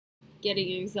getting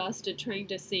exhausted trying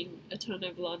to sing a ton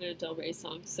of Lana Del Rey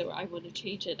songs, so I want to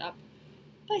change it up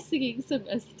by singing some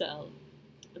Estelle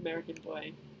American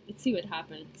Boy. Let's see what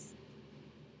happens.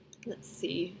 Let's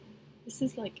see. This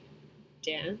is like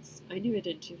dance. I knew it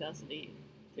in 2008.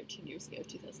 13 years ago,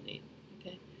 2008.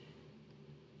 Okay.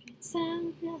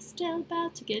 Sound, you're still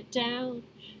about to get down.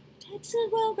 Touch the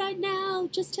world right now.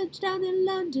 Just touched down in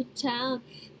London town.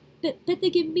 Bet they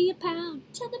give me a pound.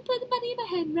 Tell them put the money in my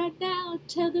hand right now.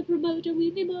 Tell the promoter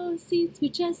we need more seats. We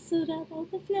just sold out all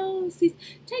the floor seats.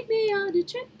 Take me on a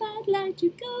trip, I'd like to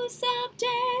go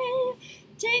someday.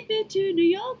 Take me to New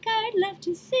York, I'd love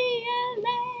to see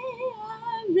LA.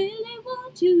 I really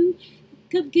want to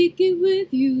come kick it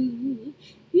with you.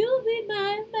 You'll be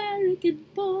my American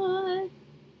boy.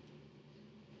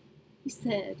 He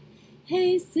said,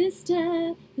 hey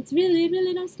sister, it's really,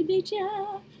 really nice to meet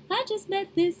ya. I just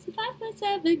met this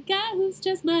 5'7" guy who's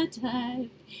just my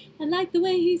type. I like the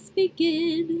way he's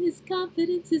speaking, his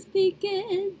confidence is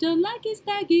peaking. Don't like his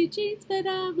baggy jeans, but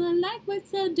I'ma like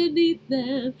what's underneath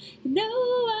them. No,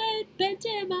 I bent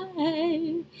in my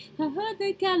head. I heard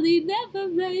that Cali never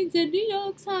rains and New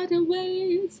York's harder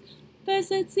ways.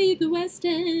 First let's see the West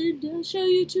End, I'll show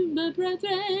you to my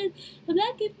brethren. I'm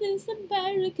liking this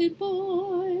American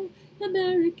boy,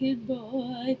 American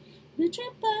boy. The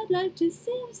trip I'd like to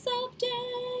see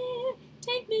someday.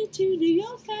 Take me to New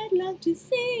York, I'd love to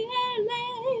see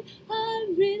LA. I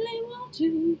really want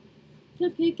to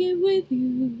come kick it with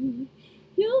you.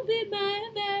 You'll be my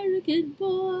American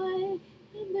boy,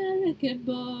 American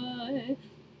boy.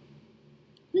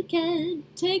 We can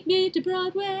take me to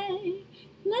Broadway.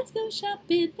 Let's go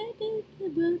shopping, baby,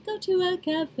 we'll go to a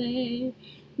cafe.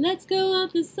 Let's go on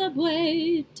the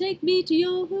subway, take me to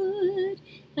your hood.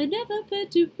 I never been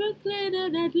to Brooklyn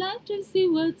and I'd like to see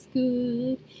what's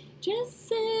good.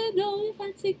 Dress in all your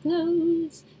fancy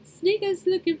clothes, sneakers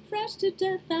looking fresh to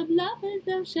death, I'm loving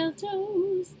those shell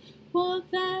toes.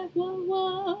 Walk that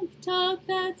walk, talk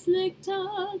that slick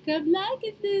talk, I'm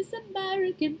liking this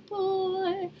American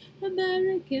boy,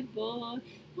 American boy.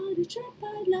 On a trip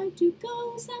I'd like to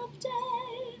go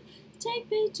someday. Take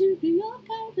me to New York,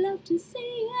 I'd love to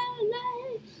see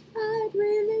LA. I'd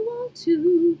really want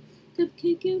to come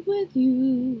kick it with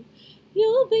you.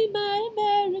 You'll be my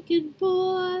American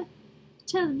boy.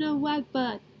 Tell him no wag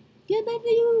butt. Get me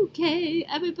the UK,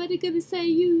 everybody gonna say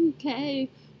UK.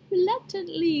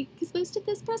 Reluctantly, cause most of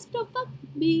this press don't fuck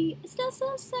with me. It's still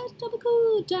so sad, don't be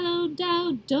cool, down,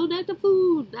 down. Don't act a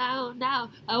fool, now,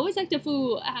 now. I always act a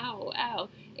fool, ow, ow.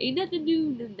 Ain't nothing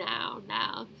new,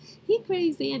 now. He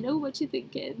crazy, I know what you're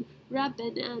thinking.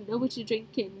 Rapping, I know what you're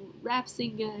drinking. Rap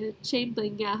singer,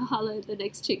 Chamberlain, holler the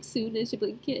next chick soon as you're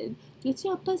blinking. What's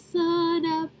your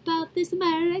persona about this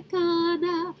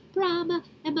Americana? Brahma,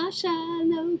 am I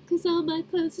shallow? Cause all my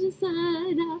clothes are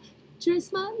designer. Dress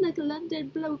smart like a London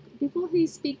bloke. Before he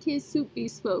speak, his soup be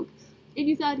spoke. And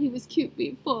you thought he was cute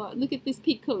before. Look at this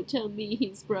peacoat, tell me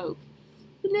he's broke.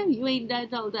 But no, you ain't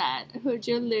done all that. I heard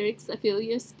your lyrics, I feel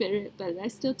your spirit, but I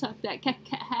still talk that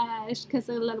cash, cause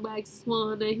a lot of wags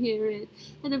wanna hear it.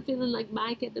 And I'm feeling like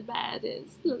Mike and the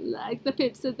baddest, like the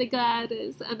Pips and the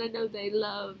gladdest, and I know they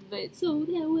love it. So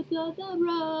hell with all the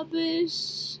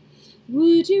rubbish.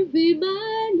 Would you be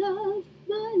my love,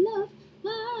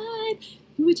 mine?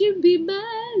 Would you be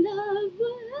my love?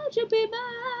 Would you be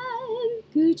mine?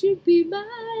 Could you be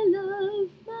my love,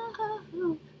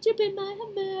 mine? Would you be my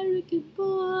American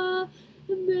boy,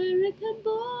 American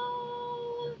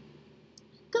boy?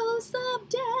 Go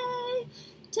someday,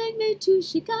 take me to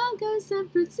Chicago, San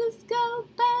Francisco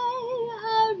Bay.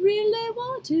 I really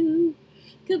want to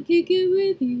come kick it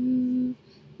with you.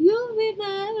 You'll be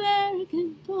my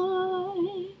American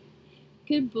boy,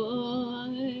 American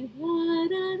boy. Da,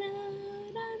 da, da, da,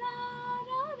 da, da,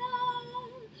 da,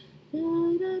 da,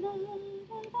 da,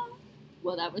 da, da.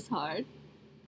 Well, that was hard.